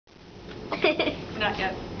Not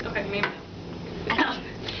yet. Okay, maybe.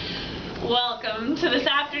 Welcome to this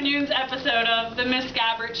afternoon's episode of the Miss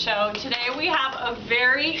Gabbert Show. Today we have a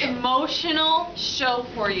very emotional show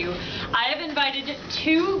for you. I have invited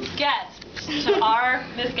two guests to our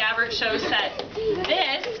Miss Gabbert Show set.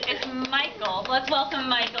 This is Michael. Let's welcome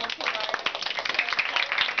Michael to our show.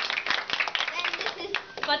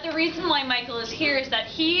 But the reason why Michael is here is that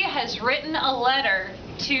he has written a letter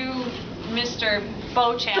to Mr.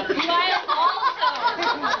 Beauchamp, who I have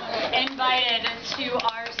also invited to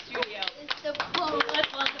our studio. Let's welcome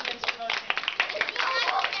Mr. Beauchamp.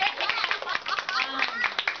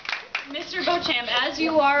 Mr. Beauchamp, as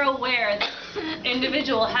you are aware, this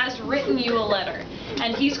individual has written you a letter,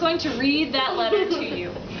 and he's going to read that letter to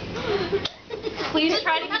you. Please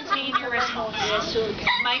try to contain your response.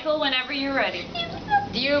 Michael, whenever you're ready.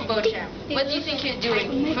 Dear Beauchamp, what do you think you're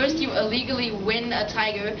doing? First you illegally win a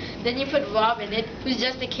tiger, then you put Rob in it, who's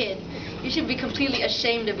just a kid. You should be completely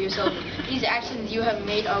ashamed of yourself. These actions you have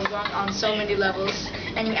made are wrong on so many levels,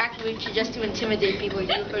 and you act like you just to intimidate people,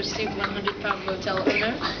 you pursued 100-pound motel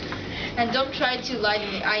owner. And don't try to lie to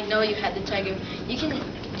me, I know you had the tiger. You can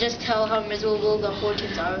just tell how miserable the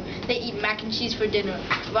Hortons are. They eat mac and cheese for dinner.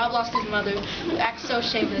 Rob lost his mother. You act so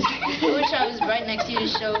shameless. I wish I was right next to you to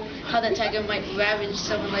show how that tiger might ravage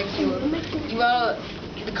someone like you. You are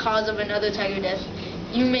the cause of another tiger death.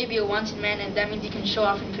 You may be a wanted man, and that means you can show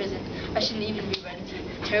off in prison. I shouldn't even be writing to you.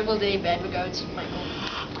 Terrible day, bad regards, Michael.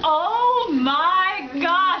 Oh my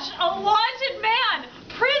gosh, a wanted man!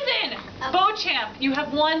 Prison! Beauchamp, you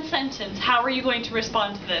have one sentence. How are you going to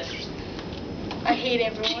respond to this? I hate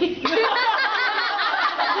everyone. Okay.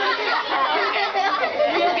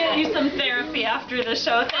 We'll get you some therapy after the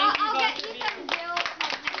show. Thank you.